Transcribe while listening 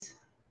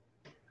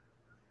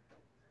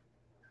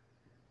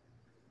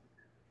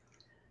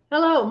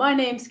Hello, my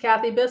name's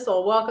Kathy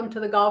Bissell. Welcome to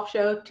the Golf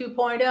Show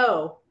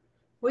 2.0.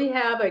 We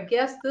have a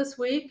guest this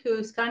week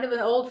who's kind of an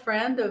old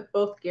friend of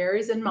both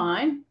Gary's and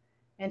mine,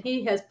 and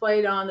he has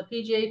played on the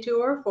PGA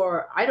Tour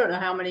for I don't know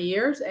how many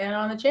years and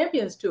on the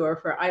Champions Tour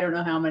for I don't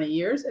know how many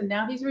years, and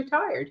now he's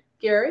retired.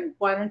 Gary,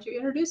 why don't you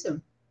introduce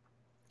him?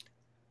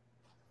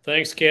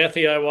 Thanks,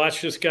 Kathy. I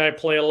watched this guy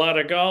play a lot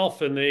of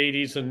golf in the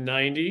 80s and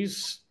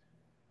 90s.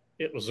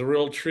 It was a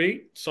real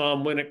treat. Saw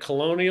him win at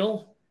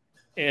Colonial,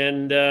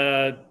 and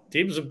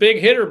he was a big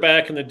hitter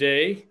back in the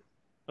day.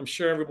 I'm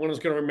sure everyone is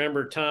going to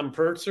remember Tom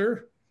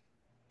Purtzer.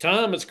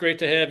 Tom, it's great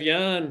to have you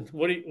on.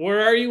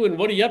 Where are you and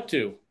what are you up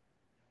to?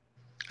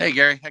 Hey,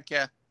 Gary. Heck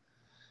yeah.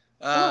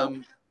 Hello.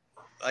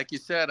 Like you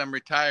said, I'm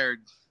retired.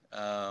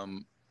 I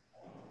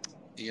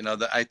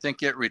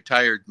think it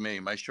retired me.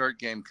 My short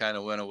game kind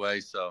of went away,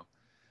 so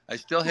I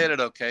still hit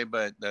it okay,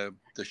 but the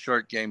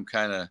short game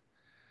kind of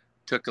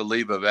took a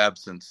leave of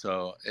absence,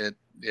 so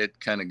it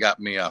kind of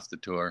got me off the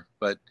tour.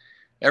 But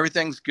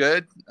everything's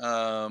good.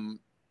 I'm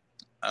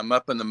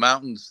up in the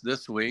mountains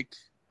this week,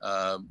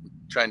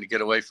 trying to get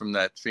away from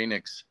that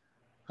Phoenix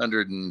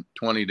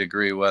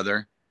 120-degree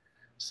weather.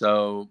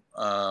 So,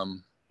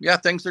 yeah,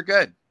 things are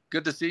good.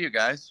 Good to see you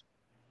guys.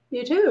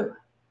 You too.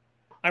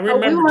 I Oh, we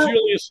remember want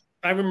Julius.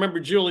 I remember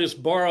Julius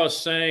Boros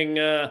saying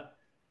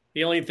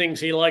the only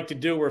things he liked to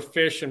do were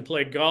fish and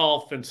play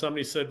golf. And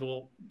somebody said,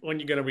 "Well, when are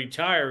you going to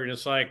retire?" And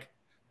it's like,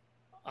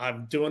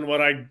 I'm doing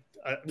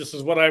this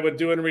is what I would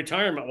do in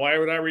retirement. Why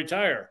would I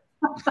retire?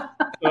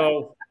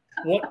 So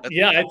what?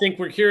 Yeah, I think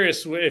we're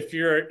curious if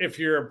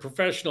you're a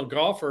professional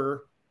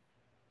golfer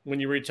when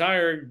you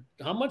retire,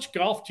 how much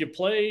golf do you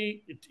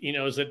play?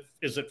 Is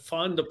it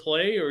fun to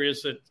play or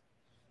is it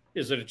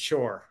a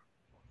chore?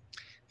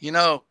 You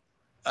know,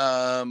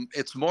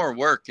 it's more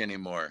work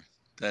anymore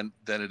than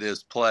it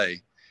is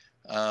play.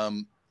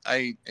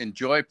 I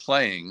enjoy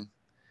playing.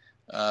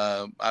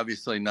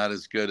 Obviously, not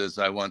as good as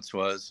I once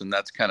was, and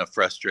that's kind of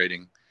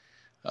frustrating.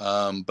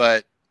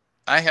 But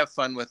I have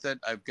fun with it.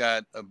 I've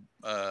got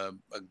a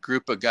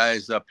group of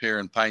guys up here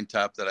in Pine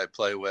Top that I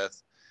play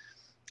with,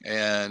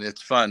 and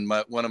it's fun.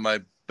 One of my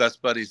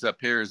best buddies up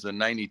here is a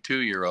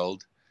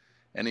 92-year-old,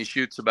 and he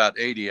shoots about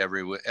 80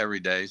 every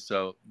day,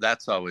 so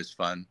that's always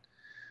fun.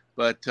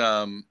 But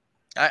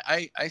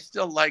I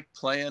still like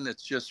playing.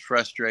 It's just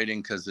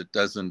frustrating because it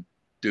doesn't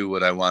do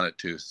what I want it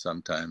to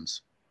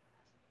sometimes.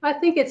 I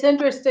think it's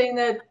interesting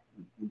that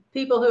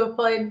people who have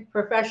played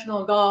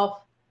professional golf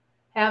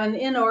have an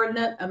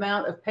inordinate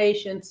amount of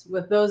patience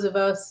with those of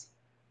us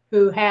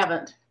who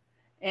haven't.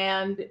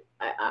 And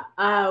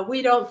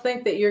we don't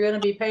think that you're going to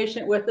be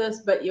patient with us,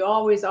 but you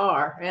always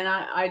are. And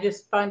I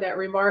just find that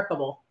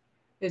remarkable.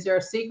 Is there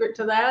a secret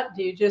to that?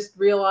 Do you just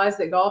realize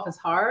that golf is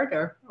hard,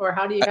 or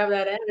how do you have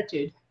that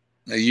attitude?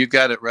 You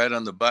got it right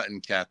on the button,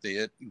 Kathy.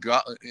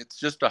 It's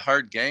just a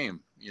hard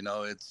game.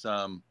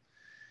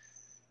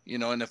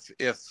 And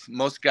if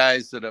most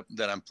guys that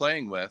I'm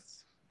playing with,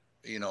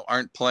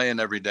 aren't playing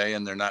every day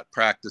and they're not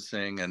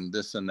practicing and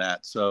this and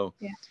that. So,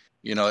 Yeah.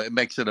 It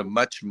makes it a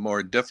much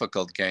more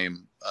difficult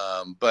game.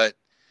 But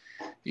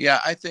yeah,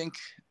 I think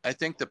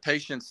the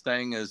patience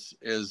thing is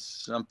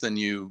something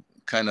you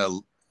kind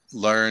of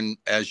learn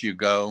as you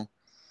go.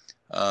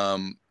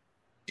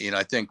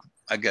 I think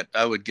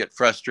I would get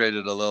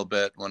frustrated a little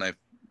bit when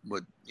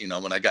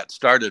when I got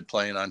started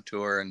playing on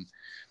tour and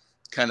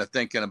kind of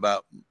thinking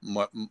about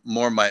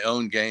more my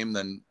own game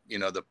than,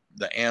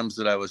 the AMs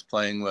that I was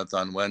playing with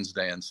on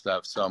Wednesday and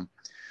stuff. So,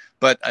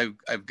 but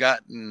I've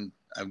gotten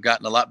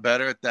a lot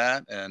better at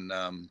that. And,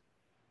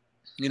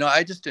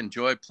 I just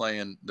enjoy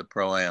playing the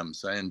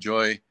pro-ams. I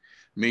enjoy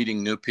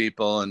meeting new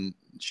people, and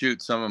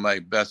shoot, some of my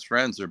best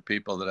friends are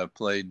people that I've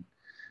played,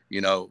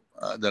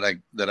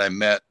 that I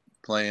met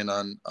playing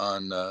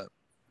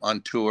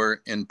on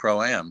tour in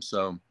pro-am.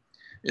 So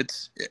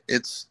it's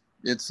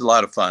a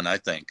lot of fun. I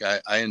think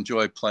I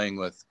enjoy playing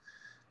with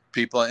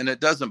people, and it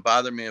doesn't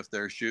bother me if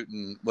they're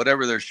shooting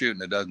whatever they're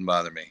shooting. It doesn't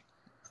bother me.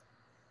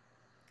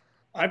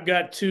 I've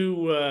got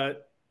two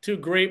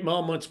great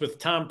moments with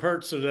Tom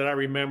Purtzer that I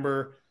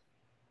remember.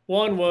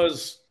 One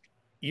was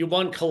you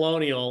won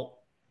Colonial,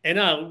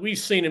 and we've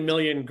seen a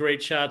million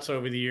great shots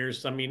over the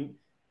years. I mean,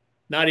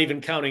 not even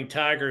counting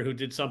Tiger, who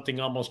did something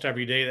almost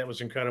every day that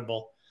was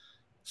incredible.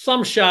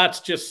 Some shots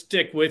just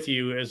stick with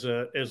you as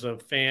a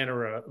fan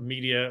or a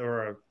media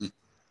or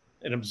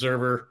an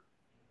observer.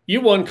 You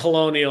won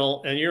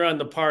Colonial, and you're on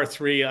the par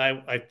three.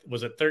 I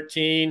was at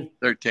 13.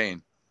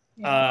 13.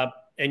 Uh,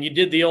 and you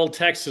did the old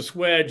Texas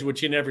Wedge,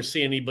 which you never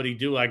see anybody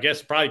do. I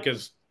guess probably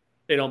because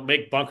they don't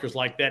make bunkers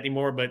like that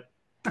anymore. But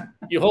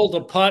you hold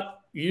the putt,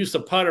 you use the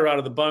putter out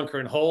of the bunker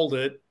and hold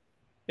it.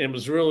 And it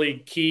was really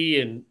key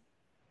in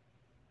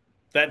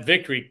that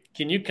victory.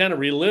 Can you kind of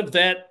relive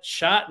that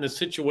shot and the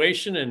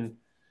situation and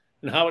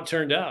how it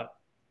turned out?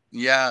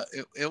 Yeah,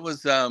 it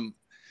was.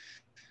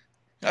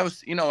 I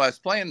was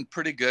playing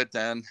pretty good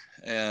then,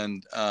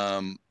 and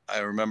I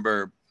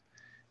remember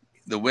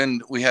the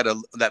wind. We had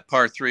that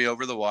par three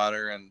over the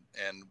water, and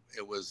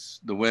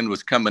the wind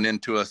was coming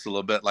into us a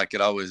little bit like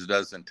it always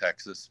does in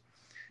Texas.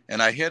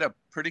 And I hit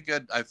pretty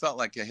good. I felt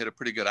like I hit a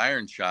pretty good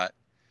iron shot,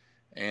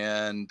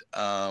 and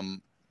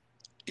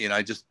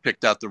I just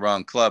picked out the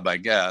wrong club, I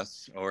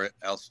guess, or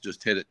else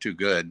just hit it too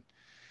good.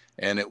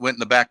 And it went in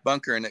the back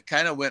bunker, and it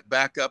kind of went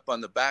back up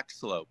on the back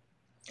slope,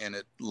 and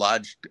it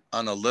lodged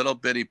on a little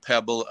bitty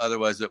pebble.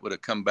 Otherwise, it would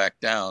have come back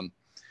down.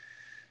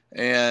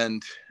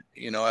 And,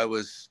 I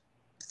was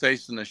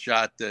facing a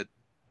shot that,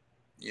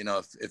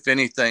 if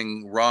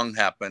anything wrong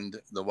happened,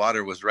 the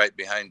water was right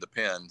behind the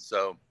pin.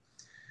 So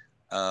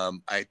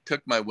I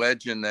took my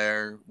wedge in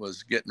there,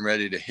 was getting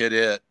ready to hit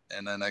it.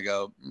 And then I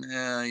go,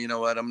 you know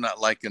what? I'm not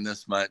liking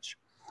this much.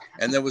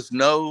 And there was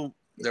no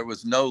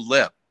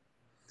lip.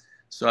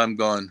 So I'm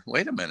going,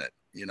 wait a minute.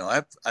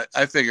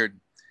 I figured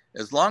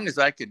as long as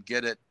I could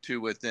get it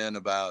to within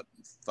about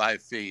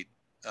 5 feet,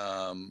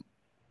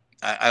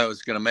 I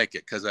was going to make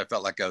it, because I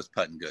felt like I was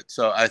putting good.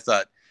 So I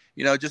thought,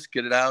 just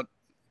get it out,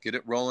 get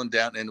it rolling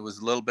down. And it was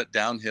a little bit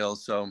downhill.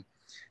 So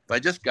if I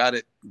just got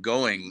it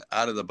going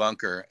out of the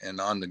bunker and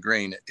on the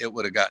green, it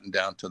would have gotten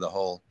down to the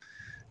hole,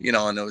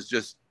 and it was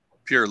just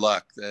pure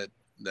luck that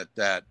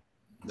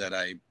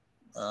I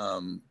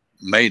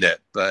made it.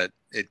 But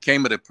it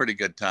came at a pretty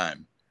good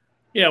time.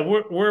 Yeah,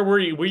 where were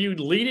you? Were you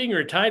leading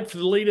or tied for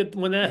the lead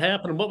when that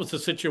happened? What was the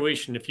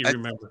situation, if you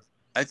remember?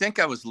 I think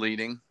I was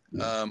leading.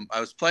 I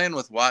was playing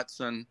with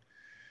Watson,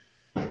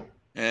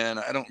 and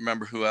I don't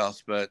remember who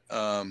else, but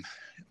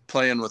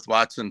playing with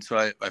Watson. So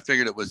I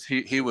figured it was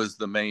he was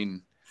the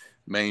main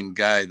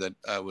guy that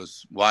I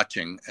was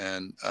watching,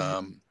 and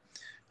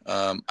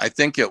I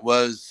think it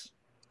was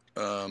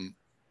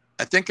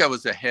I think I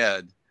was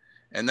ahead,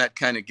 and that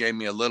kind of gave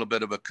me a little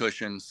bit of a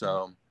cushion.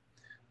 So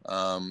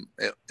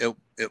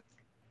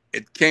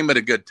it came at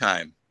a good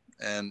time.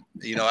 And,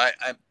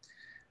 I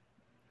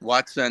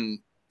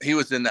Watson, he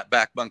was in that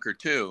back bunker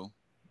too.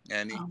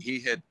 And he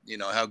hit,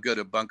 how good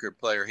a bunker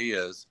player he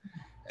is.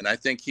 And I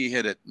think he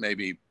hit it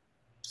maybe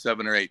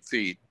 7 or 8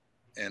 feet.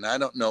 And I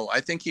don't know, I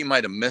think he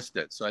might've missed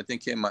it. So I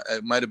think it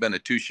might've been a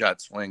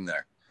 2-shot swing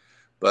there,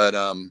 but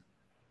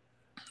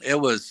it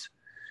was,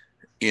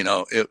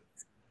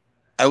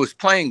 I was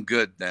playing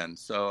good then.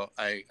 So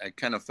I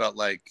kind of felt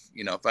like,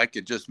 if I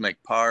could just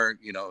make par,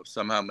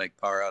 somehow make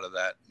par out of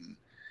that.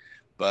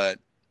 But,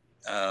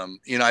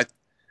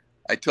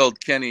 I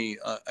told Kenny,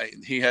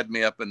 he had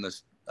me up in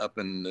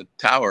the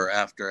tower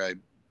after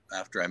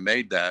I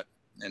made that.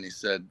 And he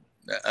said,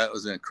 that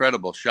was an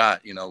incredible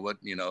shot,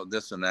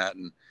 this and that.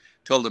 And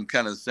told him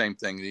kind of the same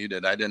thing that you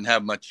did. I didn't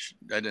have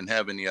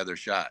any other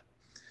shot.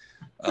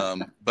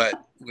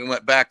 But we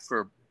went back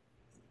for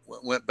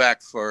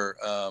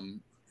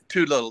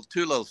two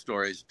little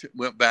stories.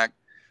 Went back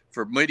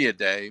for media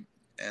day,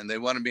 and they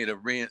wanted me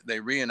to they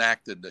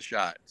reenacted the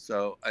shot.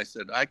 So I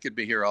said I could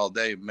be here all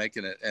day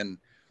making it, and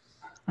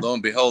lo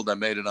and behold, I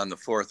made it on the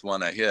 4th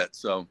one I hit.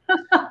 So,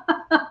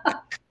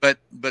 but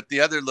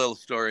the other little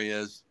story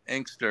is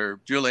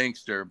Julie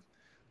Inkster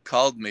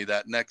called me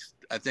that next.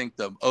 I think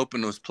the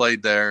Open was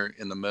played there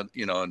in the mid,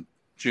 in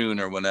June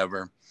or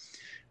whenever,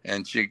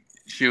 and she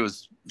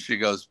goes,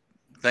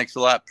 "Thanks a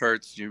lot,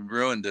 Purtz. You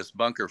ruined this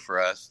bunker for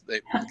us."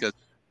 Because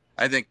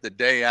I think the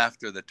day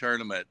after the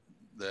tournament,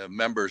 the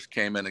members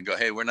came in and go,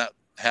 "Hey, we're not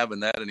having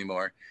that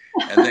anymore,"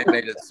 and they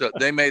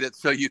made it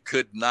so you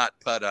could not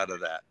putt out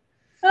of that.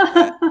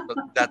 So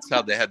that's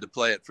how they had to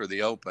play it for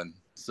the Open.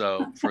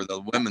 So for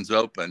the women's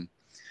Open,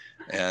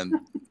 and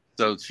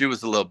so she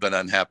was a little bit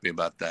unhappy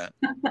about that.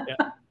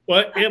 Yeah.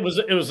 Well, it was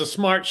a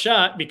smart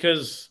shot,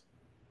 because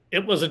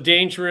it was a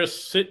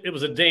dangerous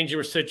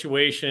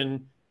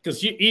situation.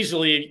 Because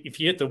easily, if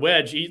you hit the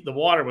wedge, the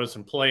water was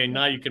in play, and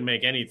now you can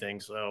make anything.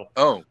 So.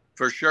 Oh,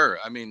 for sure.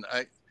 I mean,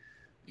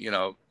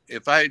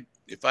 if I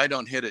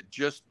don't hit it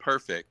just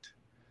perfect,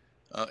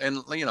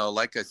 and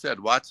like I said,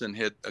 Watson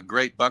hit a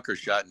great bunker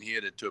shot, and he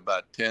hit it to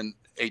about 10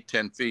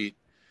 feet.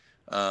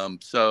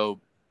 So,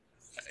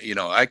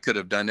 I could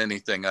have done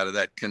anything out of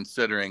that,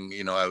 considering,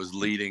 I was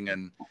leading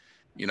and,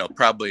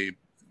 probably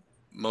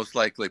most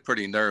likely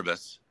pretty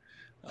nervous.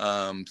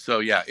 So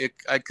yeah,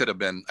 I could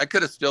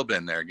have still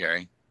been there,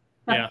 Gary.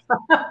 Yeah.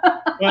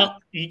 Well,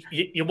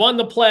 you won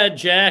the plaid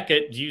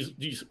jacket. Do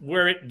you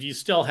wear it? Do you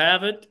still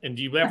have it? And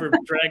do you ever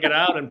drag it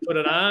out and put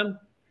it on?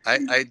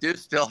 I do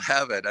still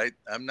have it.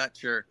 I'm not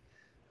sure.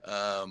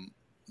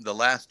 The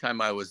last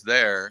time I was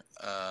there,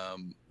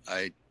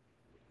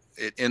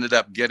 it ended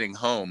up getting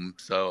home.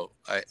 So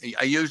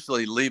I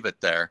usually leave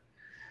it there,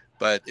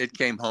 but it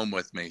came home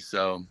with me.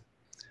 So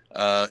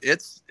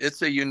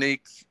it's a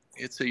unique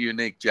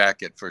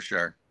jacket for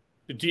sure.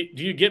 Do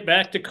you get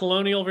back to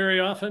Colonial very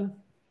often?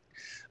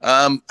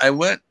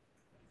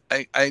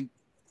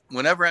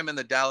 Whenever I'm in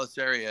the Dallas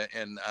area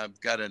and I've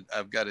got a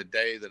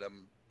day that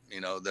I'm,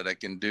 that I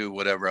can do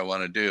whatever I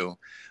want to do,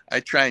 I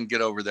try and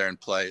get over there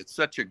and play. It's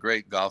such a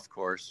great golf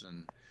course,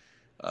 and,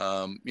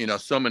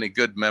 so many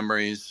good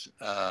memories,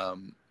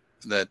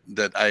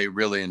 that I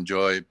really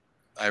enjoy.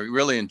 I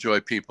really enjoy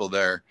people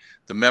there.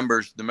 The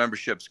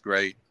membership's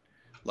great.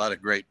 A lot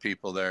of great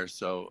people there.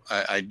 So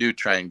I do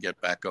try and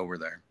get back over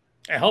there.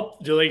 I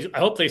hope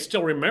they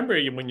still remember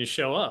you when you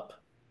show up.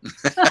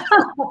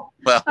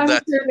 Well, I'm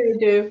sure they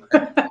do.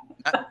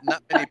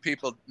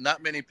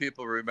 not many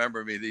people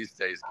remember me these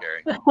days,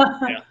 Gary.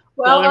 Yeah.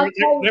 Well,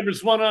 there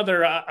was one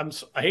other.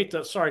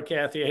 Sorry,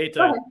 Kathy. I hate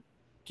to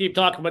keep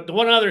talking, but the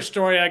one other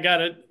story I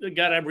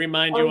gotta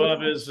remind you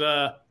of is,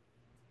 a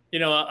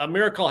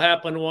miracle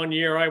happened one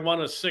year. I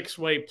won a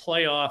 6-way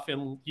playoff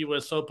in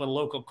U.S. Open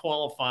local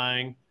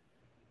qualifying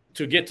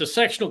to get to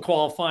sectional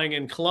qualifying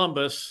in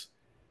Columbus,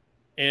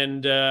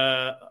 and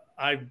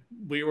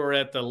we were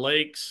at the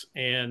Lakes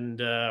and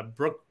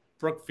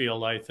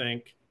Brookfield, I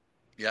think.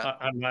 Yeah,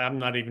 I'm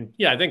not even.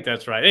 Yeah, I think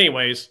that's right.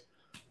 Anyways,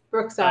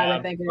 Brookside, I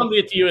think. Somebody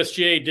at the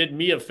USGA did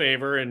me a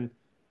favor, and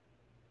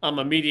I'm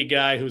a media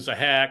guy who's a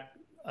hack.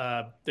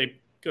 They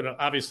could have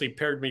obviously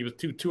paired me with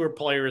 2 tour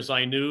players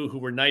I knew who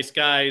were nice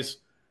guys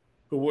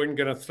who weren't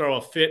going to throw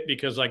a fit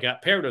because I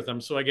got paired with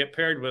them. So I get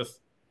paired with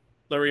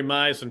Larry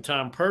Mize and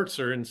Tom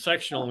Purtzer in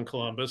sectional in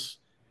Columbus.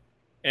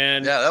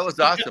 And yeah, that was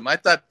awesome. I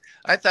thought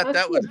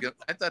that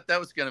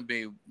was going to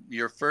be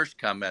your first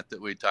comment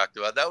that we talked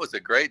about. That was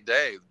a great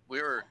day.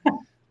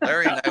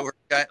 Larry and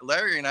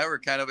I were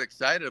kind of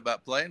excited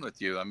about playing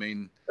with you. I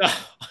mean,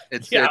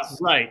 it's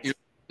right.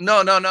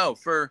 No.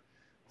 For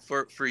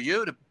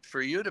you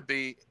to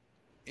be,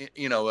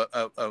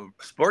 a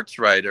sports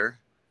writer,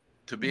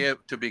 to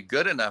be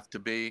good enough to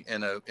be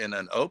in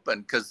an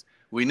open, because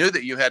we knew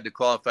that you had to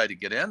qualify to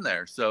get in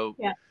there. So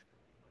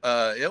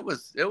it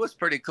was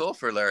pretty cool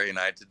for Larry and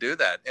I to do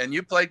that. And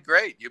you played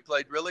great. You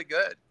played really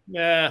good.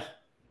 Yeah.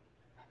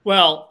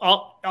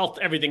 Well,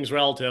 everything's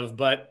relative,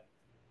 but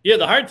yeah,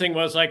 the hard thing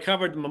was I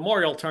covered the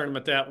Memorial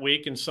Tournament that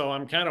week, and so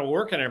I'm kind of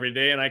working every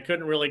day, and I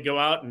couldn't really go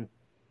out, and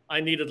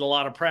I needed a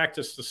lot of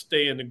practice to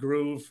stay in the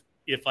groove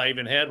if I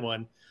even had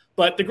one.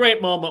 But the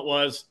great moment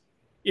was,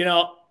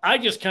 I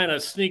just kind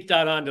of sneaked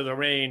out onto the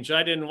range.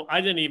 I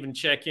didn't even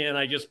check in.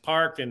 I just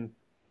parked and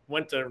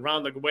went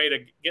around the way to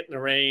get in the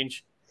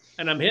range,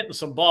 and I'm hitting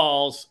some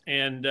balls,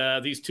 and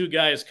these 2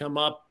 guys come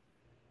up,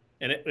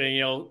 and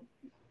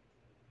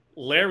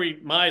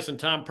Larry Mize and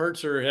Tom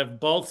Purtzer have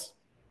both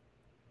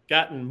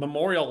gotten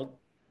memorial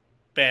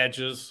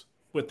badges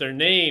with their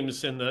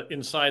names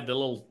inside the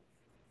little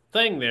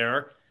thing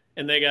there,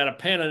 and they got a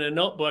pen and a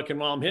notebook, and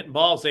while I'm hitting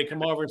balls, they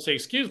come over and say,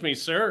 "Excuse me,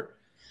 sir,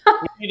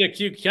 we need a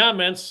few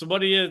comments.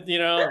 What do you interview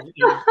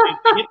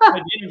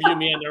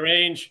me on the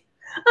range?"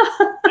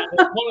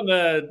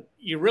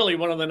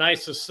 One of the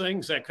nicest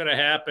things that could have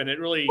happened. It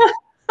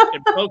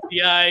broke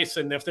the ice,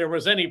 and if there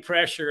was any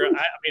pressure,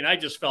 I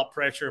just felt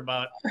pressure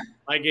about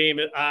my game.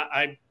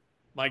 I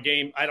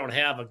don't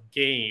have a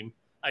game.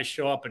 I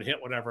show up and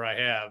hit whatever I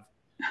have,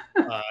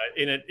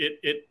 and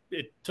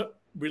it took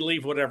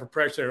relieve whatever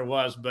pressure there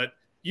was. But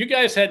you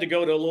guys had to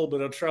go to a little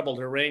bit of trouble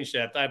to arrange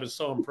that. I was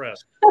so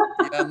impressed.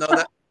 Yeah, no,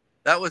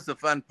 that was the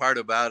fun part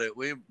about it.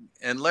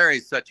 And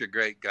Larry's such a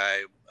great guy.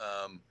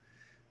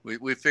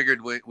 We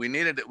figured we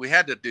needed it. We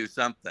had to do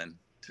something.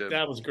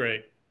 That was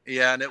great.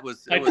 Yeah, and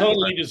I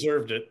totally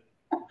deserved it.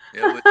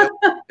 It was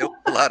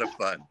a lot of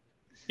fun.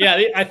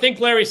 Yeah, I think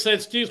Larry said,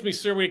 "Excuse me,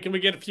 sir, can we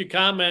get a few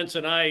comments?"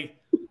 And I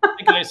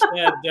think I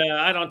said,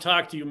 "I don't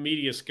talk to you,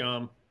 media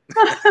scum."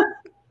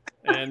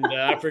 And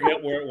I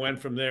forget where it went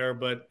from there,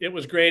 but it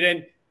was great.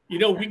 And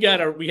we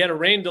had a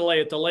rain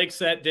delay at the Lakes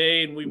that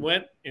day, and we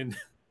went and,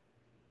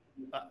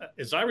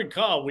 as I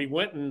recall, we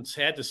went and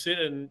had to sit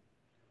and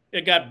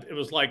it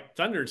was like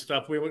thunder and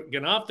stuff. We went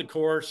getting off the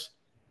course.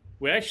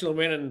 We actually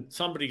went in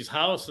somebody's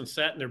house and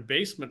sat in their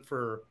basement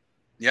for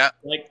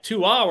like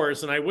 2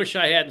 hours. And I wish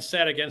I hadn't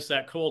sat against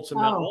that cold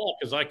cement wall,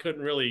 because I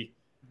couldn't really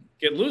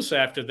get loose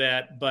after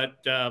that. But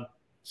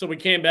so we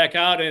came back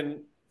out,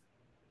 and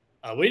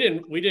we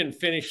didn't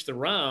finish the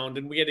round,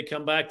 and we had to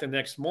come back the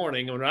next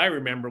morning. And what I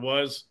remember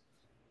was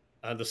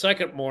the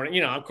second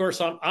morning. Of course,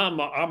 I'm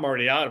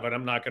already out of it.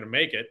 I'm not going to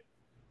make it.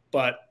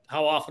 But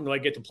how often do I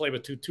get to play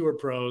with 2 tour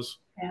pros?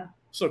 Yeah.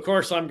 So of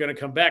course I'm going to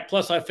come back.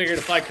 Plus, I figured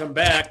if I come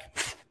back,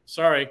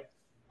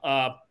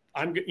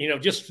 I'm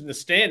just in the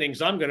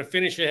standings, I'm going to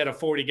finish ahead of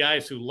 40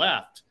 guys who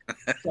left.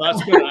 So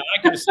that's good.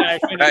 I can say I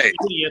finished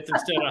 80th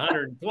instead of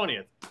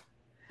 120th.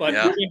 But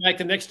we came back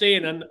the next day,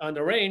 and on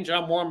the range,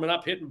 I'm warming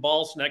up, hitting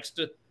balls next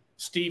to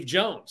Steve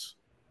Jones,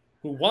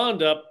 who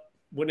wound up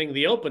winning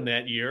the Open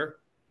that year.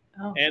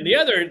 Oh. And the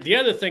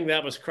other thing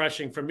that was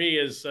crushing for me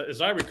is, as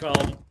I recall,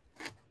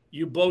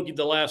 you bogeyed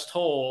the last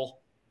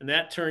hole, and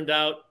that turned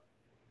out,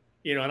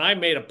 and I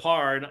made a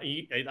par. And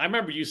I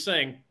remember you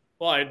saying,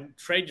 "Well, I'd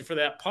trade you for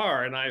that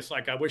par," and I was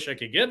like, "I wish I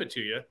could give it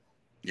to you."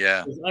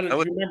 Yeah. I don't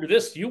know if you remember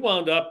this. You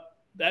wound up,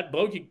 that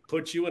bogey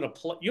put you in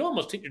you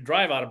almost took your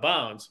drive out of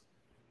bounds.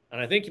 And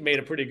I think you made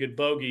a pretty good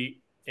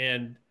bogey,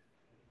 and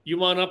you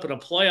wound up in a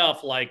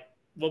playoff, like,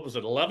 what was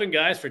it, 11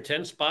 guys for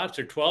 10 spots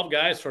or 12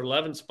 guys for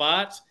 11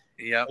 spots?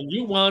 Yeah. And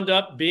you wound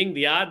up being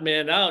the odd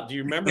man out. Do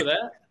you remember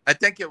that? I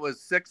think it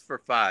was 6 for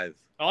 5.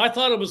 Oh, I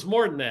thought it was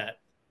more than that.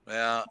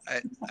 Well,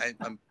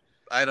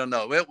 I don't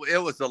know.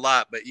 It was a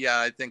lot, but yeah,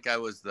 I think I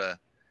was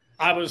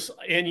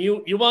and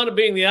you wound up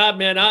being the odd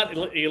man out.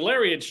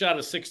 Larry had shot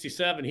a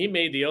 67. He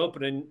made the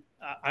Open, and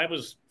I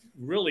was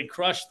really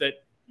crushed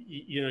that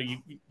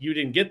you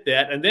didn't get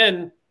that. And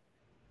then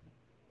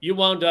you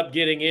wound up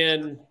getting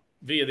in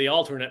via the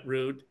alternate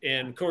route.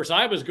 And of course,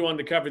 I was going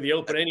to cover the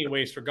Open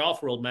anyways for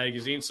Golf World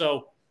magazine.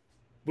 So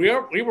we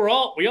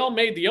all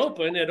made the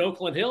Open at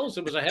Oakland Hills.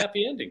 It was a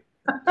happy ending.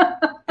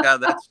 Yeah,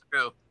 that's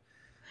true.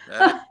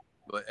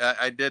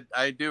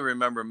 I do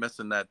remember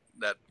missing that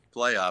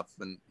playoff,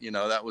 and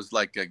that was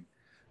like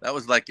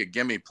a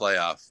gimme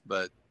playoff,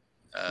 but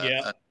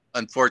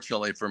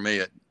unfortunately for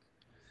me,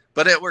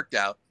 but it worked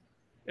out.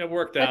 It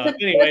worked out.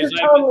 Anyways,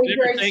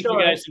 thank you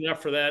guys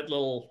enough for that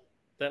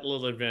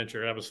little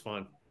adventure. That was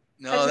fun.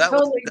 No, that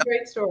was a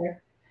great story.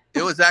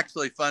 It was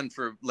actually fun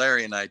for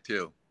Larry and I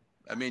too.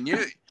 I mean,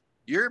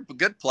 you're a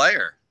good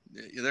player.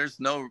 There's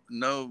no.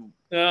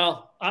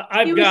 Well,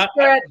 I've got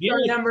for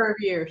a number of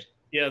years.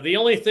 Yeah, the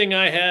only thing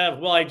I have,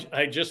 well,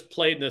 I just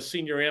played in the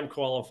Senior Am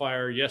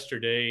qualifier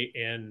yesterday,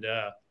 and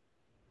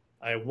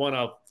I won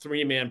a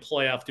 3-man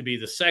playoff to be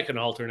the second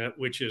alternate,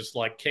 which is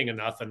like king of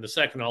nothing. The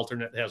second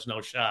alternate has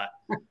no shot.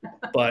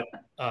 But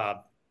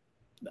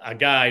a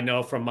guy I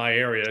know from my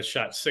area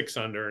shot 6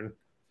 under and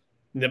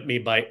nipped me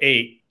by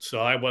 8. So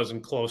I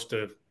wasn't close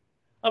to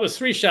 – I was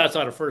 3 shots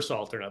out of first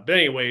alternate. But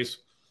anyways,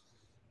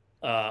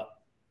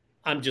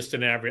 I'm just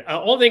an average.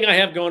 Only thing I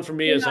have going for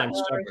me is I'm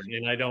stubborn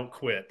and I don't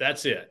quit.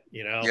 That's it,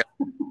 Yeah.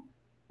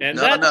 And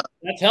that's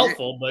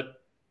helpful, but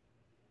 –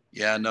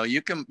 yeah, no,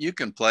 you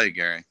can play,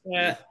 Gary.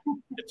 Yeah,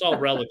 it's all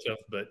relative,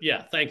 but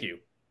yeah, thank you.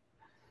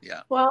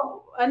 Yeah.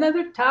 Well,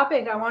 another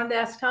topic I wanted to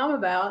ask Tom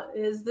about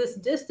is this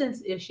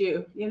distance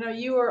issue.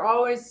 You were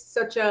always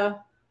such a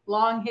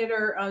long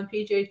hitter on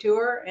PGA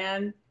Tour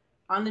and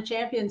on the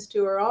Champions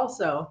Tour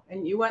also,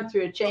 and you went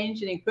through a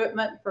change in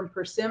equipment from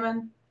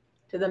persimmon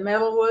to the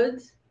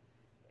metalwoods,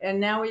 and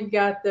now we've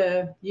got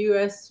the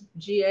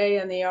USGA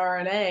and the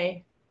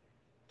RNA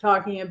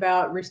talking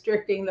about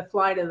restricting the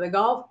flight of the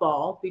golf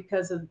ball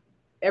because of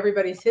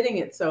everybody's hitting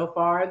it so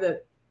far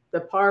that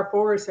the par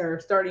 4s are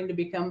starting to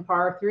become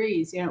par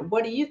 3s.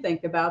 What do you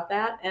think about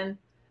that? And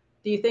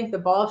do you think the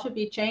ball should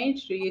be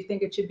changed, or do you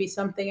think it should be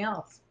something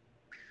else?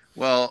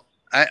 Well,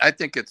 I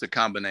think it's a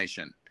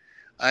combination.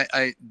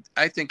 I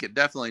think it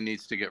definitely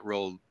needs to get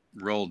rolled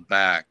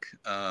back.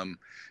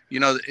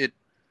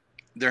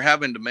 They're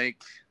having to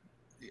make,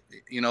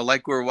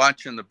 like we're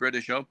watching the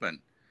British Open,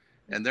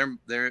 and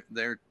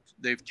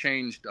they've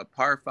changed a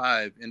par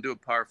 5 into a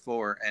par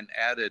 4 and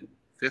added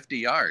 50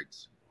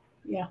 yards.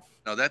 Yeah.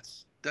 No,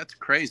 that's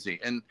crazy.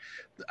 And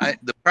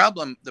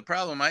the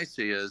problem I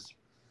see is,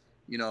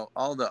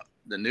 all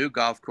the new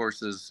golf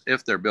courses,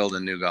 if they're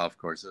building new golf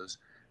courses,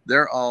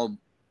 they're all,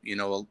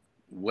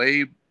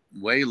 way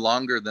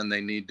longer than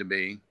they need to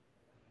be.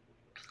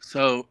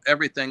 So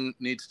everything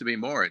needs to be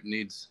more. It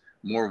needs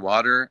more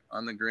water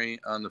on the green,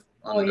 on the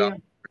golf course.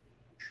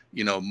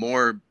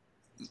 More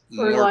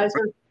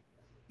fertilizer.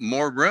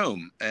 More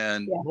room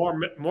and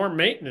more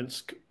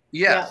maintenance.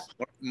 Yes,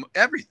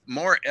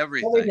 more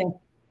everything.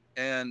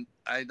 And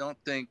I don't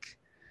think,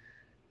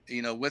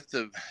 with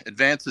the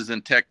advances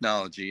in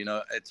technology,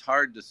 it's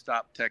hard to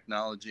stop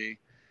technology,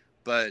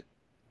 but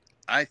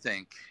I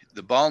think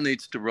the ball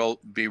needs to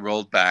be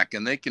rolled back,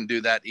 and they can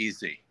do that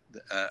easy.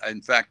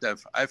 In fact,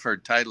 I've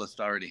heard Titleist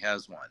already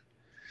has one.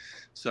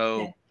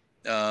 So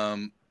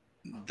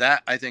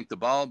that, I think the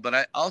ball, but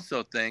I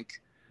also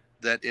think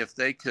that if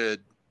they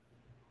could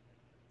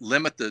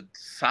limit the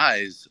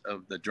size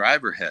of the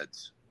driver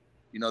heads,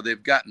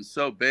 they've gotten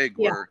so big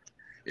where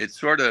it's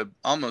sort of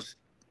almost,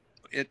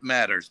 it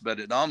matters, but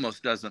it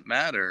almost doesn't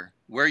matter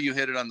where you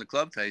hit it on the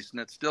club face, and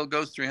it still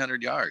goes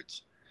 300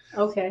 yards.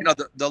 Okay.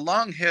 The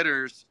long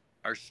hitters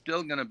are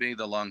still going to be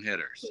the long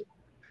hitters.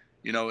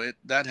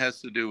 That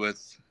has to do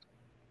with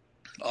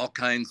all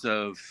kinds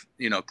of,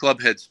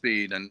 club head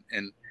speed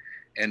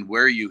and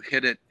where you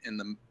hit it in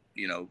the,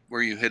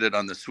 where you hit it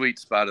on the sweet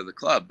spot of the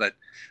club. But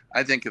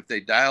I think if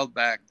they dialed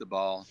back the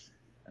ball,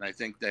 and I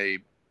think they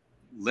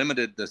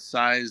limited the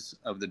size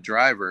of the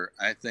driver,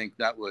 I think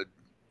that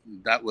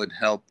would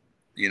help,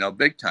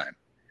 big time.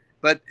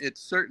 But it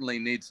certainly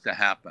needs to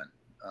happen.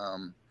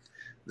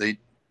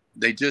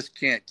 They just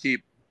can't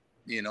keep,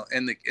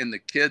 and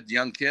the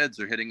young kids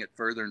are hitting it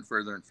further and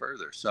further and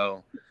further.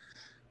 So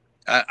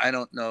I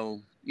don't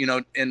know,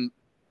 and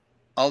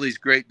all these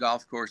great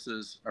golf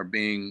courses are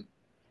being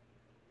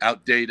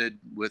outdated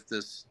with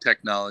this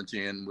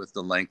technology and with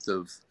the length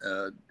of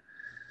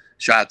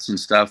shots and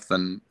stuff.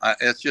 And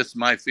it's just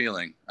my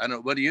feeling.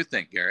 What do you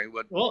think, Gary?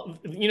 Well,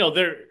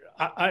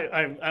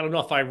 I don't know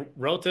if I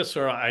wrote this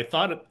or I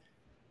thought it.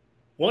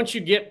 Once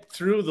you get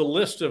through the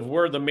list of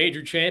where the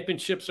major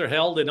championships are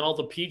held and all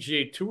the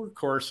PGA Tour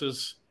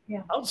courses,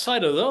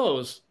 outside of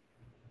those,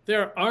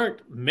 there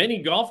aren't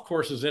many golf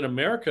courses in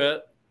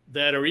America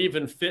that are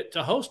even fit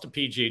to host a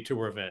PGA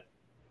Tour event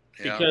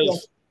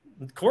because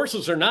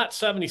courses are not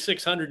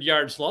 7,600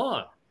 yards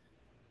long.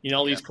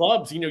 These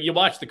clubs, you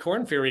watch the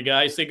Corn Ferry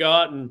guys, they go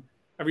out and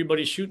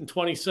everybody's shooting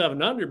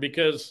 27 under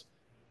because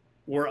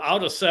we're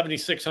out of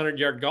 7,600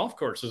 yard golf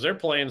courses. They're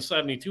playing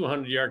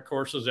 7,200 yard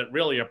courses that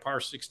really are par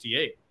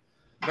 68.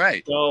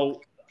 Right.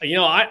 So,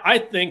 I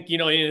think,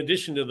 in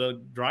addition to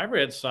the driver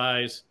head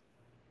size,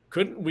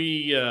 couldn't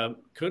we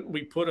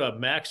put a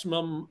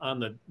maximum on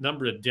the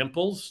number of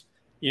dimples?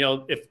 You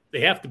know, if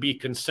they have to be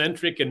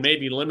concentric and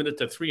maybe limited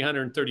to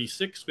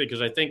 336,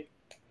 because I think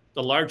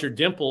the larger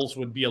dimples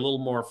would be a little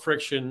more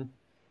friction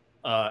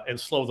and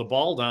slow the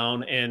ball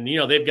down. And, you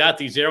know, they've got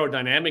these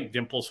aerodynamic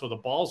dimples so the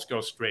balls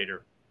go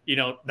straighter. You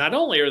know, not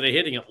only are they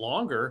hitting it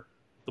longer,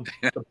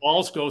 the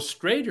balls go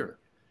straighter.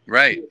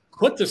 Right.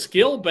 Put the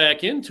skill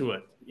back into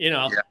it. You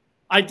know,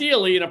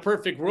 ideally in a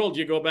perfect world,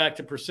 you go back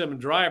to persimmon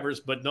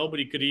drivers, but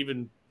nobody could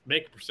even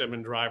make a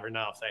persimmon driver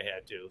now if they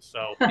had to.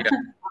 So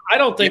I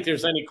don't think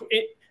there's any,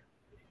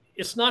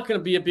 it's not going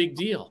to be a big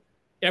deal.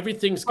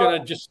 Everything's going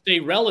to just stay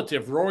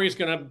relative. Rory's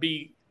going to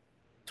be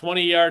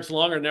 20 yards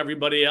longer than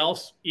everybody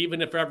else,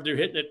 even if ever they're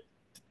hitting it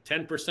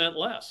 10%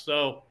 less.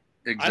 So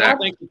I don't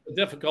think it's a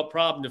difficult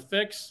problem to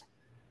fix,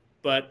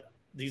 but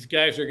these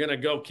guys are going to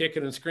go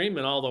kicking and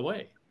screaming all the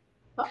way.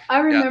 I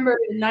remember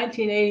in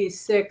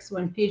 1986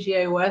 when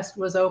PGA West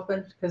was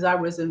opened, because I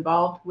was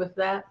involved with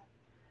that.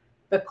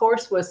 The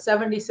course was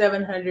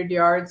 7,700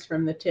 yards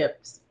from the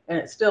tips, and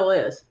it still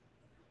is.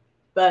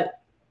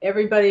 But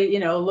everybody, you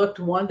know, looked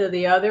one to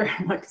the other.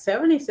 I'm like,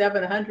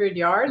 7,700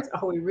 yards?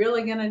 Are we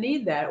really going to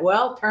need that?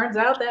 Well, turns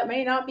out that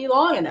may not be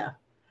long enough.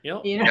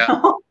 Yep. You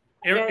know?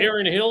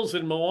 Aaron Hills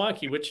in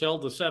Milwaukee, which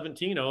held the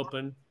 17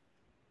 Open,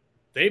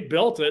 they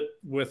built it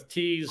with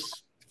tees.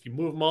 If you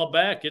move them all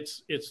back,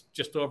 it's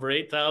just over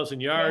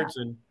 8,000 yards.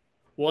 And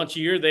once a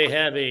year, they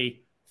have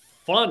a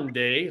fun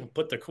day. I'll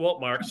put the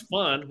quote marks,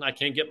 fun. I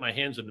can't get my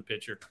hands in the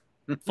picture.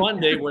 Fun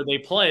day where they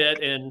play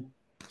it and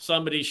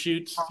somebody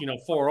shoots, you know,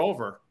 4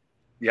 over.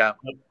 Yeah.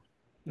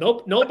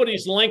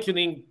 Nobody's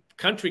lengthening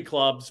country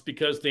clubs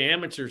because the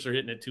amateurs are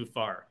hitting it too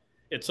far.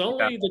 It's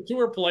only the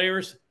tour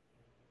players.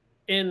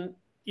 And,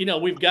 you know,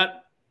 we've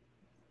got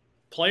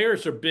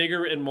players are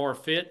bigger and more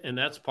fit, and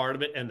that's part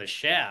of it. And the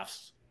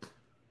shafts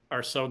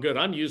are so good.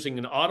 I'm using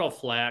an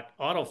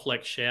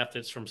Autoflex shaft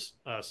that's from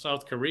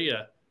South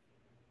Korea,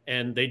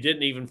 and they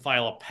didn't even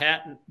file a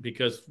patent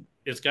because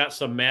it's got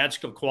some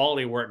magical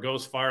quality where it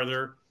goes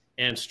farther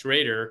and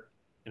straighter.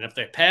 And if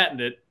they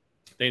patent it,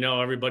 they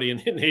know everybody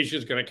in Asia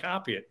is going to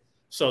copy it.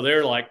 So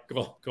they're like,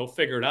 go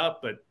figure it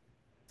out. But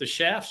the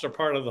shafts are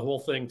part of the whole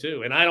thing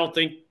too. And I don't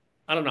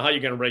know how you're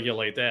going to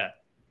regulate that.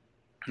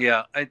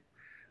 Yeah.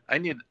 I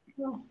need,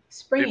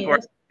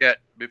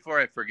 before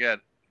I forget,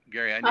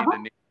 Gary,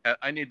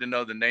 I need to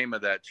know the name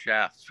of that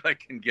shaft so I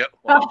can get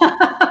one.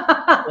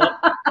 Well,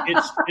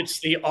 it's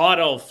the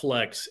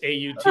Autoflex,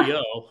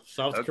 AUTO,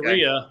 South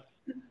Korea.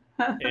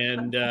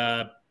 And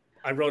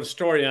I wrote a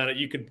story on it.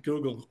 You could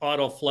Google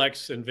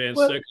Autoflex and Van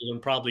Sickle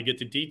and probably get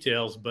the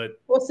details, but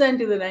we'll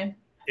send you the name.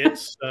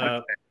 It's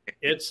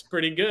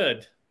pretty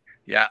good.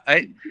 Yeah.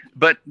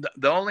 But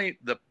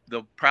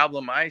the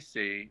problem I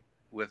see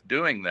with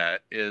doing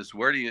that is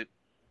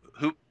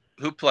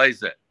who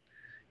plays it?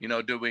 You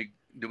know, do we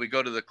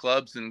go to the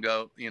clubs and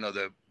go, you know,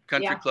 the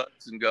country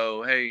clubs and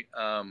go, hey,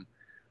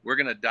 we're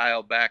going to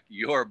dial back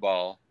your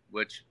ball,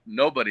 which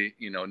nobody,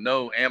 you know,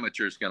 no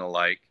amateur is going to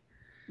like.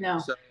 No.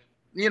 So,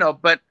 you know,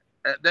 but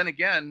then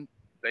again,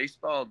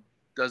 baseball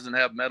doesn't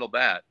have metal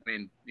bat. I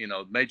mean, you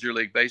know, Major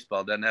League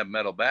Baseball doesn't have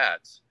metal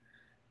bats.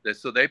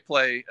 So they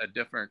play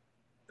different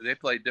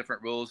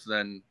rules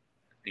than,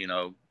 you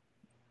know,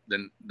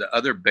 than the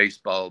other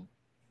baseball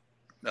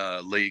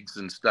leagues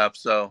and stuff.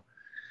 So,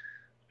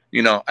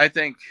 you know, I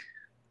think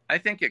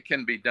it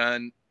can be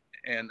done,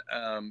 and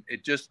you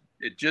just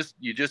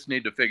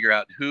need to figure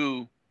out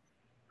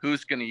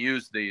who's going to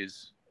use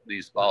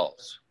these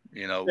balls.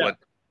 You know what,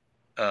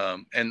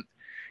 and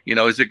you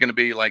know, is it going to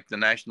be like the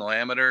National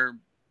Amateur?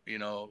 You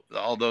know,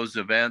 all those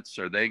events,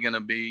 are they going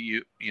to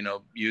be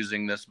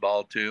using this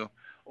ball too,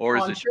 or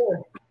is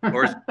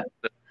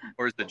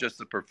or is it just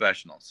the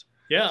professionals?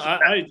 Yeah,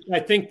 I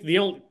think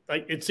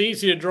it's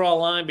easy to draw a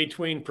line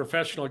between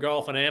professional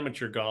golf and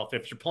amateur golf.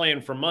 If you're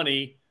playing for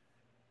money,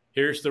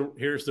 here's the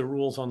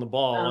rules on the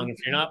ball, and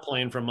if you're not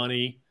playing for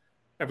money,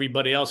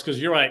 everybody else.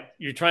 Because you're right,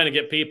 you're trying to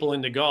get people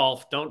into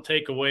golf. Don't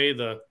take away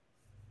the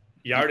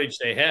yardage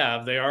they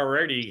have. They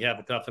already have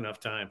a tough enough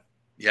time.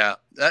 Yeah,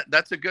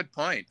 that's a good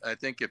point. I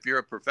think if you're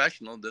a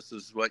professional, this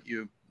is what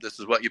you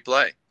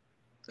play.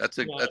 That's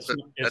a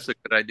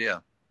good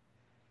idea.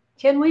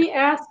 Can we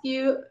ask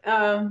you,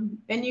 and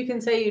you can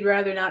say you'd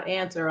rather not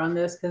answer on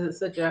this because it's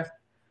such a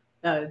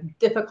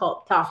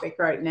difficult topic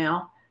right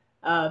now.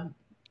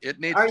 It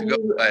needs to go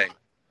away.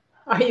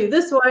 Are you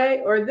this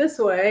way or this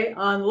way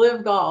on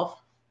LIV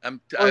Golf?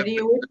 Or do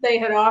you wish they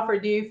had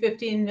offered you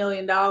 $15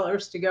 million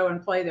to go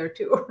and play their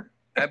tour?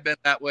 I've been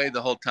that way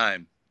the whole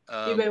time.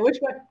 You've been which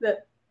way?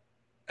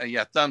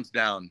 Yeah, thumbs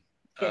down.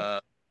 Okay.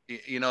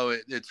 You know,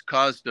 it's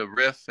caused a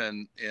rift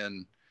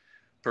in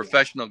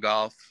professional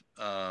golf.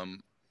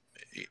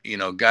 You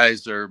know,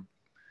 guys are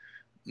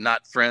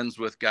not friends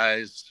with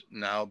guys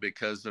now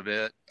because of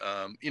it.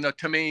 You know,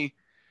 to me,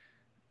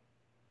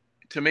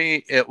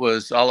 it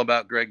was all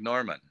about Greg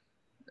Norman.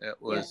 It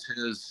was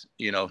his,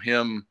 you know,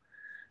 him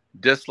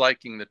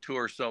disliking the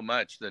tour so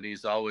much that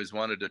he's always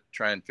wanted to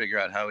try and figure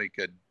out how he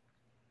could,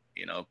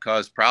 you know,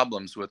 cause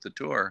problems with the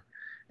tour.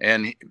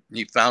 and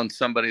he found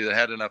somebody that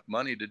had enough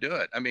money to do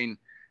it. I mean,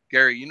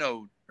 Gary, you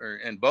know,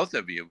 and both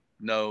of you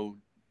know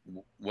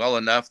well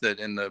enough that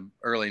in the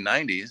early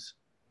 90s,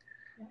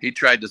 he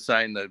tried to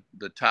sign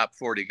the top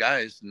 40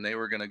 guys, and they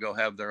were going to go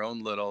have their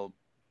own little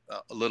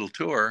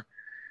tour.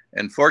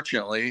 And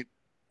fortunately,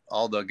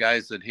 all the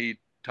guys that he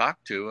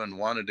talked to and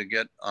wanted to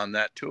get on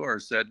that tour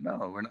said,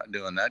 no, we're not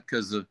doing that,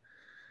 because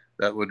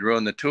that would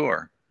ruin the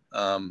tour.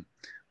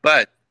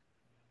 But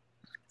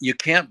you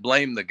can't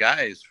blame the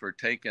guys for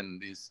taking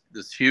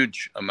this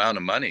huge amount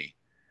of money.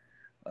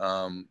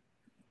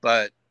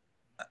 But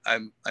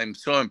I'm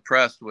so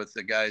impressed with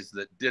the guys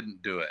that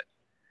didn't do it.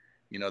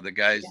 You know, the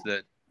guys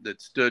that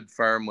stood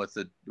firm with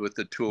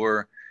the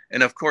tour.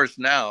 And of course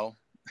now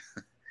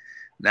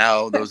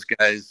those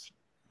guys,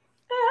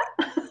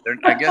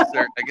 I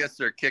guess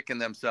they're kicking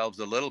themselves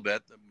a little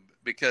bit,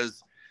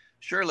 because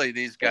surely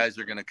these guys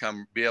are going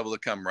to be able to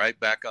come right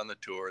back on the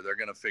tour. They're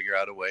going to figure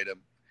out a way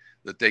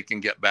that they can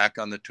get back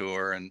on the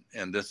tour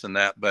and this and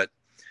that. But,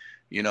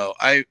 you know,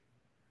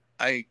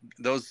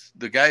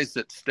 the guys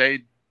that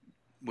stayed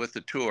with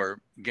the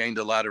tour gained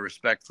a lot of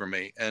respect for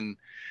me. And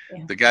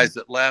the guys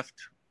that left,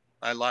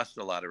 I lost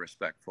a lot of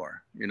respect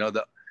for. You know,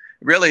 the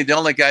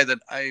only guy that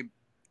I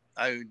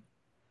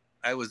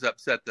was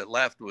upset that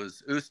left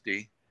was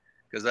Usti,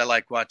 because I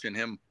like watching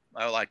him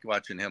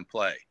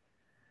play.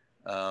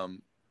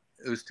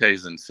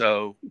 Oosthuizen.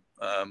 So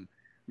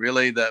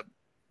really, the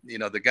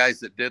guys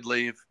that did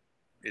leave,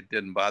 it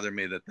didn't bother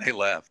me that they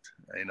left.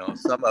 You know,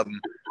 some of them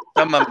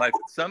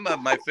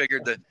I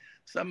figured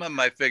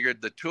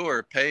the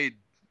tour paid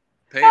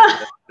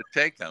to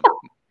take them.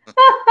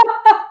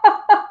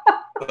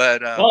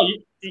 But well,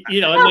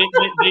 you know,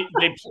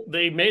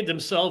 they made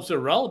themselves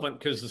irrelevant,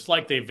 because it's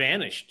like they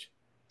vanished.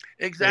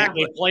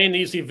 Exactly. They play in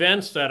these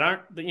events that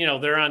aren't, you know,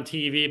 they're on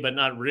TV, but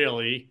not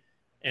really.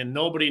 And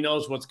nobody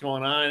knows what's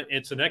going on.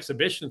 It's an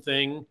exhibition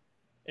thing,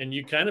 and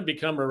you kind of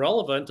become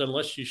irrelevant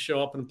unless you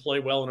show up and play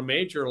well in a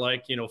major,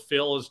 like, you know,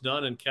 Phil has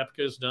done and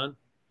Koepka has done.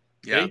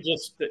 Yeah.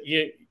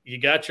 You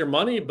got your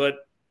money,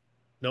 but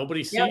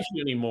nobody sees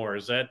you anymore.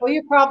 Is that? Well,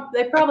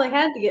 they probably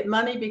had to get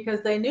money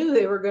because they knew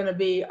they were going to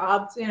be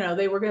odds. You know,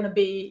 they were going to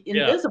be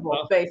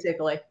invisible,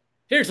 basically.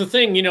 Here's the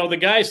thing, you know, the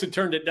guys that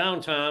turned it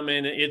down, Tom,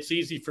 and it's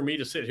easy for me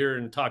to sit here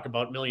and talk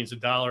about millions of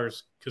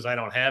dollars because I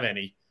don't have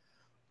any.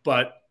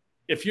 But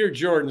if you're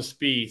Jordan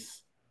Spieth,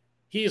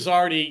 he's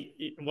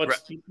already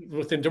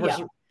with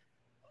endorsement.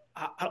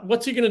 Yeah.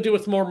 What's he going to do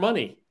with more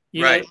money?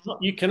 You know,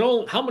 you can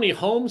own, how many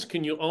homes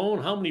can you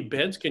own? How many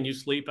beds can you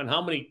sleep in?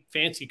 How many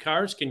fancy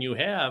cars can you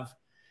have?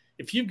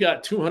 If you've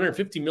got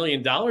 $250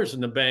 million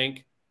in the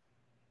bank,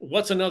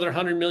 what's another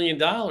 $100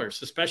 million,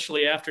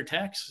 especially after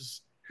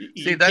taxes?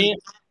 You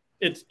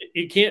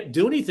can't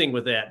do anything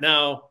with that.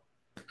 Now,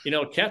 you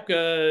know,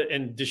 Koepka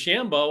and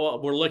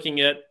DeChambeau were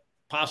looking at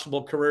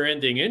possible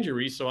career-ending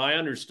injuries, so I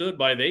understood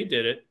why they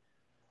did it.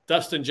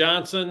 Dustin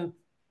Johnson,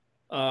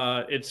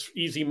 it's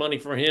easy money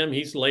for him.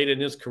 He's late in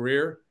his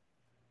career.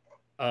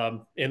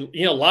 And,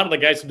 you know, a lot of the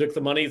guys who took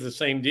the money is the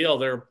same deal.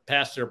 They're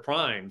past their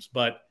primes.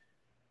 But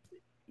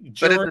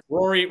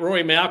Rory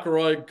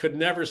McIlroy could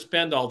never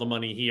spend all the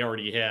money he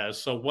already has.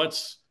 So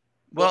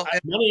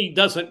money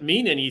doesn't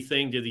mean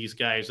anything to these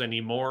guys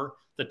anymore,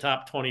 the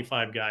top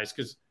 25 guys,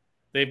 because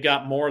they've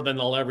got more than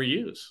they'll ever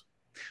use.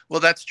 Well,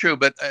 that's true.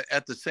 But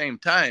at the same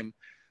time,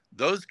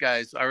 those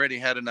guys already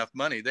had enough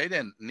money. They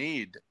didn't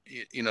need,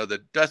 you know, the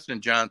Dustin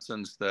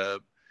Johnsons,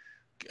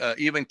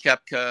 even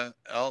Koepka,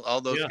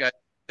 all those guys,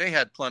 they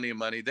had plenty of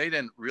money. They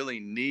didn't really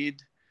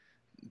need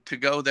to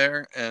go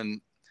there. And,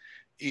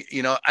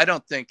 you know, I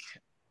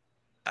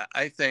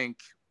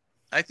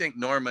think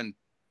Norman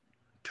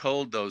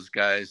told those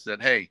guys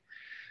that, hey,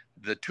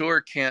 the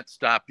tour can't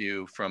stop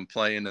you from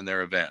playing in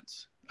their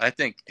events. I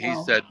think he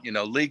said, you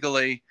know,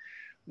 legally,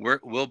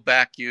 we'll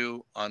back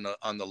you on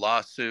the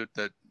lawsuit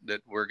that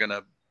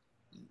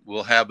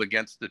we'll have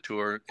against the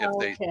tour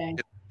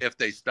if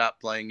they stop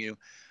playing you.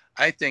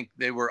 I think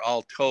they were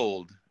all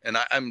told, and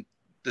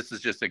this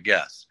is just a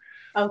guess.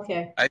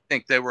 Okay. I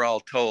think they were all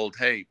told,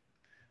 hey,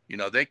 you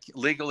know,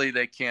 legally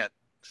they can't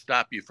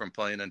stop you from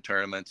playing in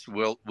tournaments.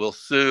 We'll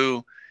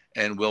sue,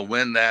 and we'll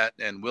win that,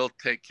 and we'll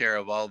take care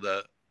of all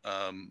the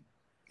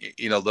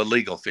you know, the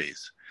legal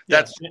fees.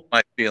 That's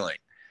my feeling.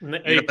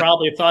 They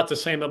probably thought the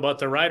same about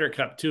the Ryder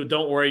Cup too.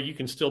 Don't worry, you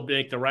can still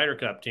make the Ryder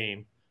Cup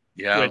team.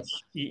 Yeah. Which,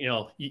 you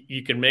know,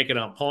 you can make it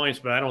on points,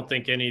 but I don't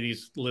think any of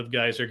these LIV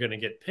guys are going to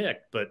get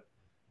picked. But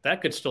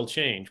that could still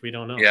change. We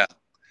don't know. Yeah.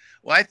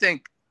 Well, I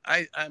think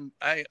I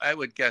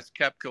would guess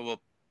Koepka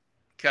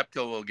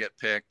will get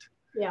picked.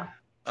 Yeah.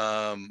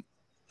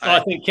 I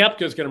think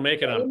Koepka's going to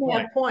make it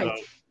on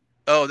points.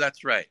 Oh,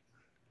 that's right.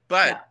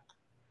 But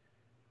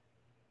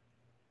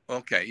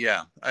okay,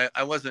 yeah.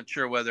 I wasn't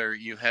sure whether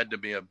you had to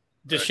be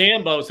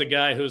DeChambeau's the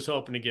guy who's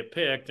hoping to get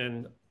picked,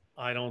 and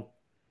I don't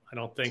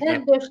think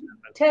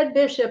Ted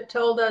Bishop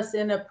told us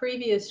in a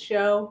previous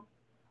show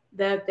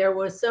that there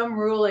was some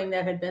ruling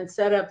that had been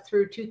set up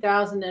through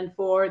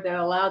 2004 that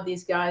allowed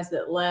these guys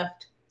that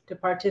left to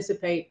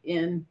participate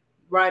in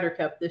Ryder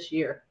Cup this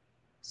year.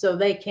 So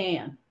they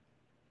can.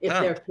 if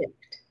they're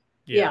picked.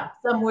 Yeah.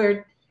 Some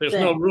weird There's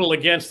thing. no rule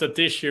against it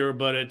this year,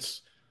 but in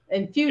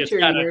future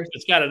years.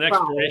 It's got an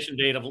expiration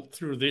date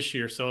through this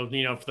year. So, for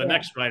the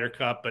next Ryder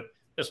Cup, but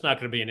it's not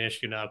going to be an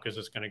issue now because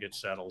it's going to get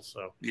settled.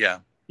 So,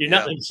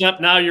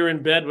 except now you're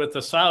in bed with the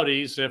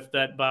Saudis if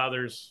that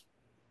bothers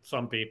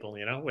some people,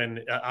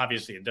 and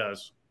obviously it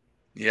does.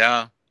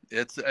 Yeah.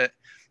 It's,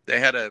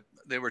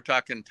 they were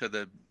talking to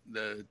the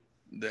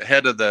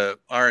head of the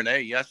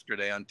RNA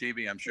yesterday on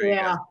TV. I'm sure you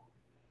guys.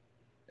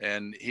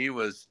 And he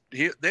was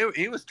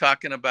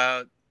talking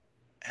about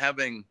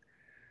having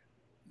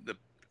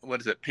what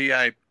is it?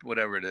 PI,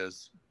 whatever it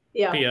is.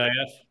 Yeah. PIF.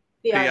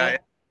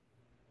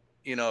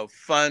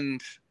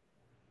 Fund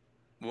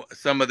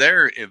some of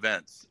their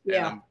events.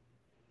 Yeah. And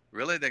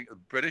really, the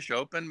British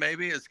Open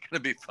maybe is going to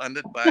be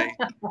funded by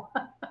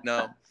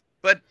no.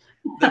 But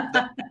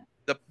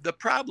the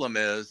problem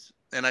is,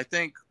 and I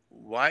think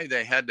why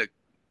they had to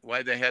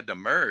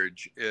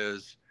merge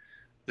is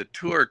the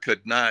tour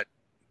could not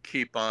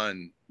keep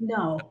on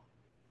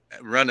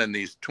running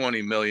these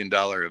 $20 million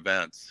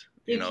events.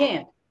 You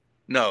can't.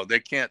 No, they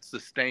can't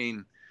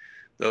sustain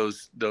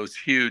those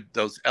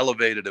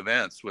elevated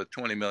events with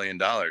 $20 million.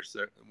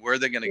 Where are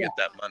they going to get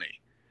that money?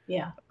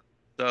 Yeah.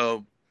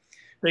 So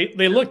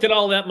they looked at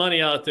all that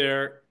money out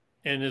there,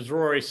 and as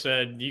Rory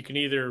said, we can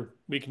either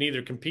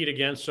compete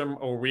against them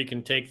or we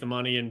can take the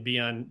money and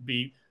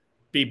be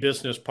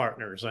business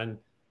partners. And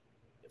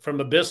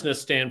from a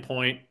business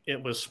standpoint,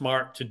 it was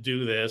smart to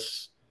do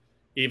this,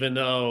 even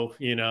though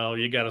you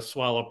got to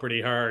swallow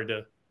pretty hard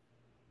to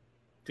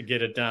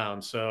get it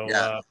down. So.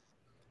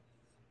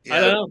 I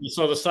don't know.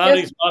 So the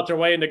Saudis bought their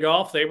way into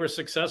golf. They were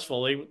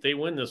successful. They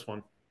win this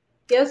one.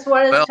 Guess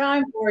what it's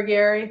time for,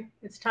 Gary?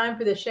 It's time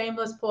for the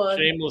shameless plug.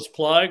 Shameless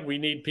plug. We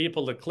need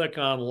people to click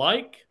on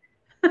like,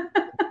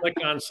 click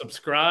on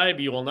subscribe.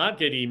 You will not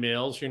get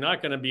emails. You're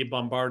not going to be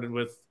bombarded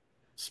with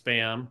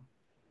spam.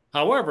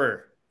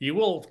 However, you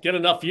will get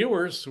enough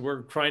viewers.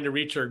 We're trying to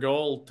reach our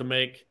goal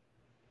to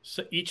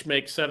each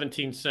make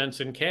 17 cents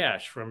in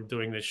cash from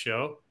doing this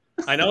show.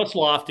 I know it's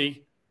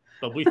lofty,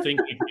 but we think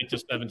we can get to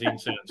 17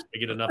 cents to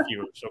get enough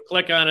viewers. So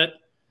click on it.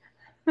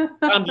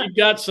 Tom, you've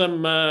got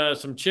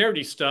some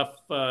charity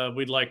stuff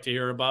we'd like to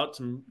hear about.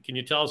 Can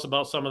you tell us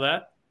about some of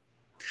that?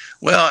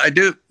 Well, I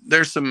do.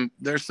 There's some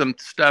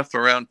stuff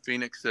around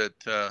Phoenix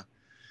that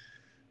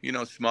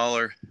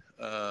smaller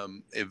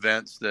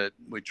events that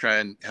we try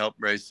and help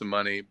raise some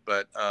money.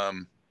 But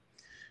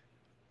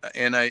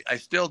and I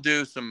still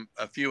do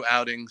a few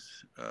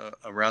outings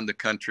around the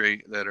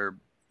country that are.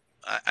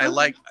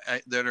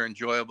 That are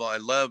enjoyable. I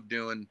love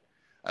doing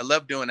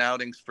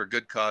outings for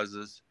good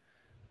causes,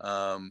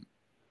 and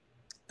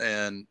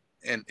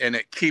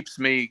it keeps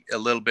me a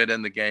little bit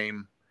in the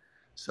game.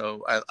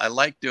 So I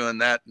like doing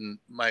that. And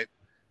my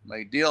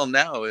deal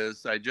now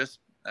is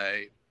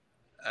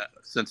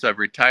since I've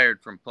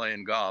retired from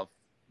playing golf,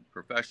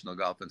 professional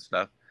golf and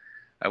stuff,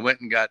 I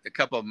went and got a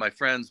couple of my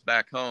friends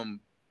back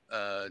home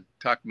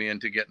talked me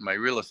into getting my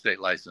real estate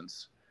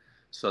license.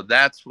 So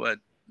that's where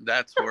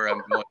I'm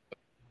going.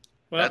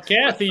 Well,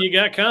 Kathy, you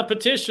got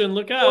competition.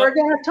 Look out. We're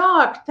going to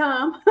talk,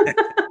 Tom. With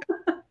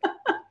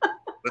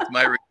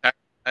my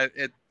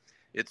retirement,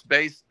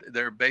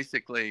 they're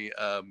basically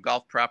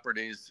golf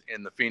properties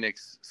in the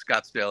Phoenix,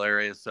 Scottsdale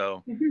area.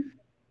 So,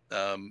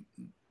 I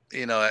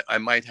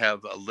might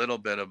have a little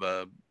bit of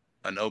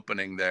an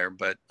opening there,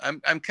 but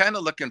I'm kind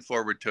of looking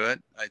forward to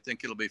it. I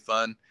think it'll be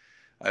fun.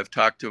 I've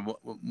talked to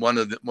one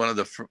of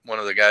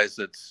the guys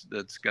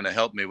that's going to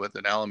help me with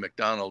it. Alan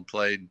McDonald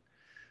played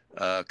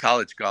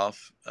college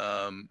golf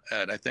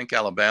at I think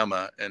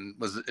Alabama and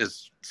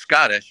is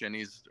Scottish, and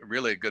he's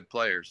really a good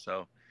player.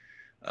 So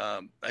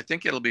I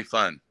think it'll be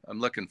fun. I'm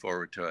looking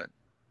forward to it.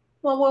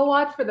 Well, we'll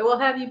watch for that. We'll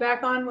have you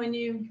back on when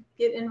you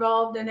get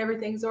involved and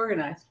everything's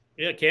organized.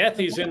 Yeah,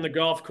 Kathy's in the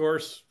golf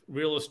course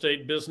real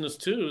estate business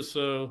too,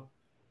 so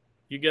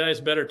you guys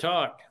better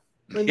talk.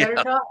 We better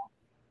talk.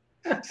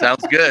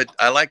 Sounds good.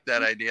 I like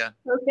that idea.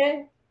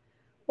 Okay.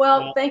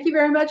 Well, thank you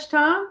very much,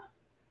 Tom.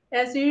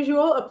 As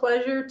usual, a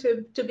pleasure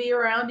to be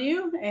around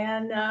you,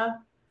 and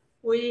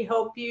we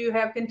hope you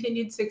have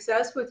continued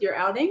success with your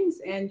outings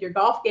and your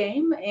golf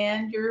game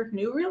and your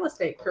new real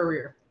estate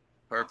career.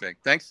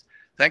 Perfect. Thanks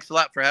a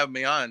lot for having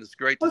me on. It's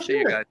great to see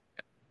you guys.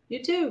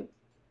 You too.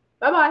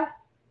 Bye-bye.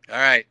 All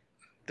right.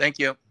 Thank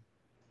you.